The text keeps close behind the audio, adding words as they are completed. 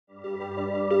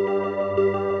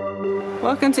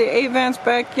Welcome to Avants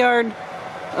Backyard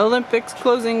Olympics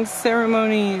closing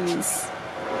ceremonies.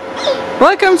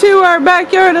 Welcome to our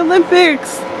Backyard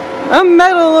Olympics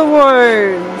medal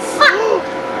awards.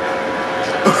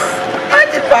 I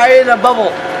just fired a bubble.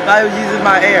 I was using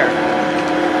my air.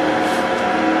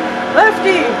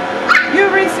 Lefty, you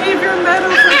receive your medal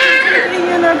for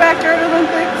participating in our Backyard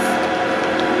Olympics.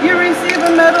 You receive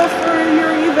a medal for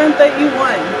your event that you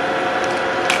won.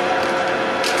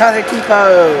 Kazuki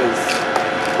pose.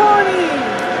 Pony,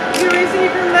 you receive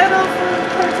your medal for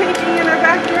partaking in our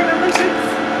Backyard Olympics,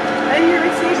 and you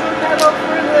receive a medal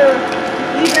for the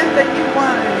event that you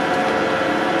won.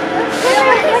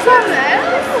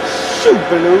 Shoot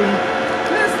balloon.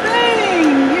 Miss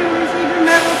Thing, you receive your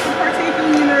medal for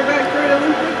partaking in our Backyard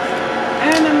Olympics,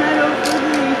 and a medal for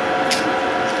the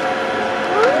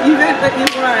event that you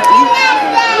won.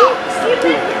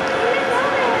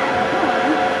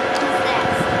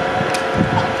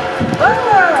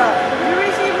 You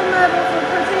receive a medal for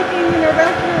partaking in our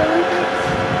Backyard Olympics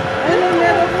and a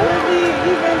medal for the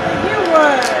event that you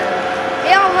won.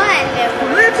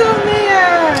 Little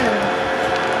man,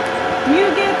 you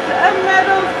get a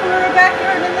medal for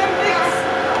Backyard Olympics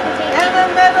and a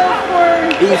medal for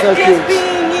just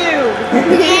being you.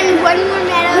 And one more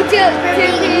medal for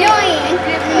being annoying.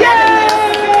 Yay!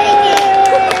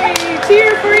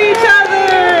 Cheer for each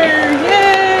other! Yay!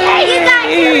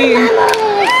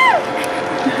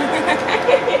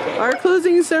 Our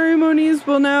closing ceremonies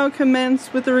will now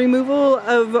commence with the removal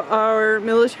of our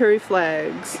military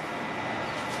flags.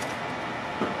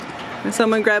 And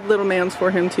someone grab little man's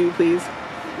for him too, please.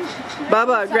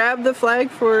 Baba, grab the flag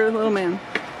for little man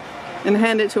and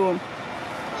hand it to him.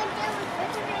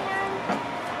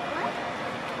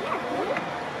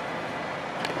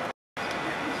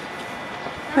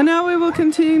 And now we will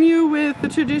continue with the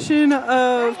tradition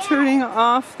of turning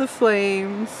off the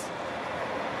flames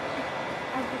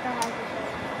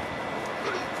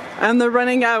and the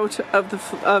running out of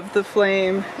the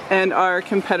flame and our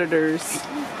competitors.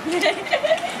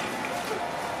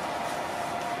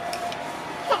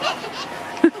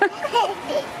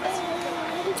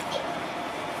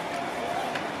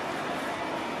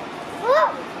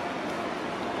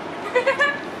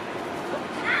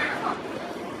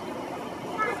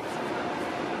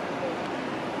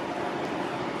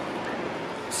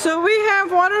 So we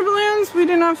have water balloons. We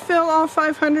did not fill all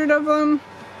 500 of them.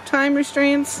 Time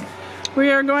restraints. We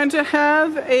are going to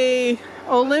have a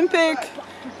Olympic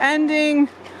ending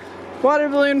water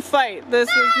balloon fight. This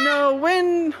is no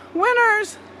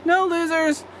winners, no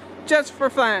losers, just for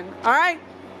fun. All right?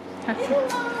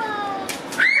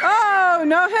 Oh,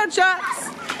 no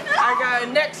headshots. I got a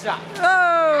neck shot.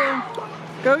 Oh,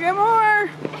 go get more.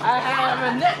 I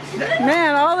have a neck shot.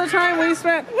 Man, all the time we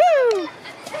spent. Woo!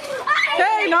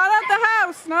 Okay, not at the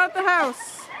house, not at the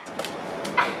house.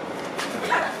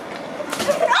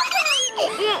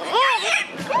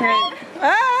 Okay.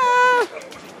 Ah!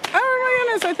 Oh my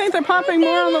goodness, I think they're popping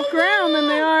more on the ground than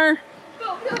they are.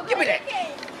 Give me that.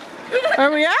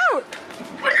 Are we out?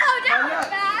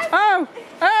 Oh,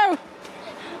 oh.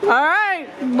 All right,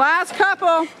 last couple.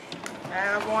 I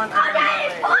have one.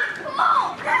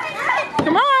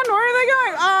 Come on, where are they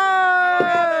going?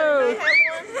 Oh!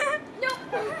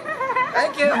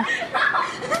 Thank you.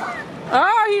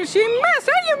 Oh, she missed.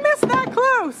 How you missed that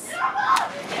close?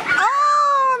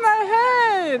 Oh, on the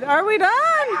head. Are we done?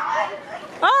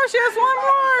 Oh, she has one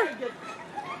more.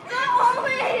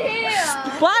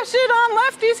 Splash it on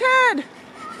Lefty's head.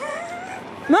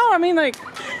 No, I mean like,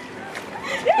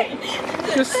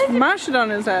 just smash it on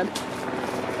his head.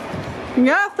 You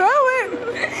gotta throw it.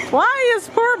 Why is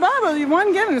poor Baba the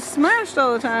one getting smashed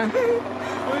all the time?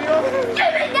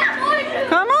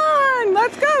 Come on,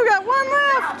 let's go. We got one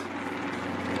left.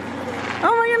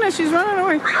 Oh my goodness, she's running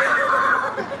away.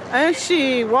 And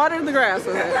she watered the grass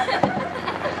with it.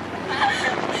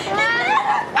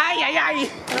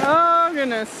 Oh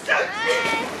goodness.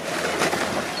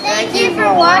 Thank you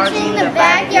for watching the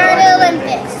Backyard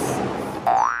Olympics.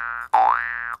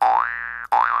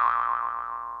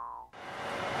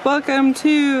 Welcome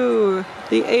to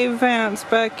the Avants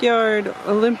Backyard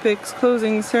Olympics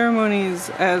closing ceremonies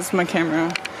as my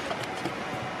camera.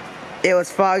 It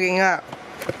was fogging up.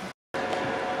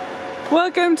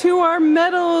 Welcome to our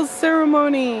medals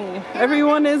ceremony.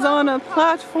 Everyone is on a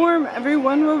platform.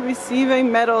 Everyone will receive a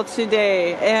medal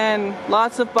today and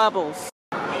lots of bubbles.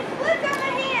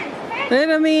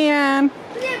 Little man.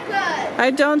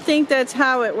 I don't think that's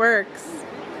how it works.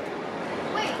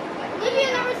 Wait,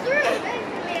 Olivia number 3.